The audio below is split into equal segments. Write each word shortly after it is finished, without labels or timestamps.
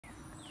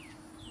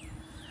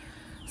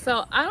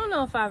So I don't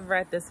know if I've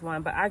read this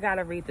one, but I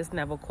gotta read this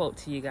Neville quote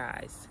to you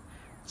guys.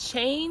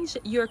 Change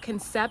your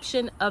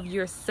conception of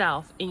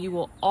yourself and you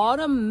will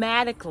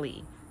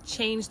automatically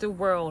change the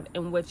world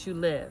in which you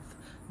live.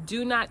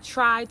 Do not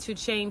try to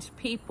change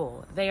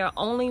people. They are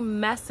only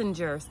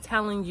messengers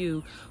telling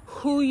you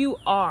who you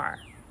are.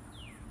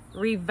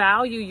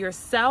 Revalue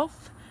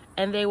yourself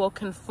and they will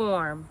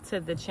conform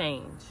to the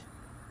change.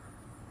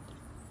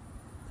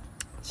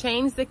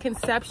 Change the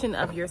conception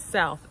of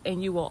yourself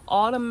and you will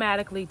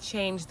automatically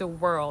change the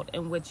world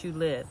in which you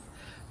live.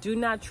 Do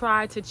not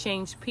try to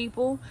change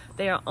people.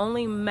 They are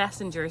only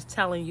messengers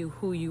telling you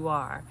who you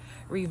are.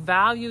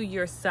 Revalue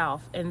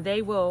yourself and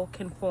they will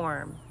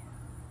conform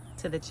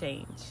to the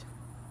change.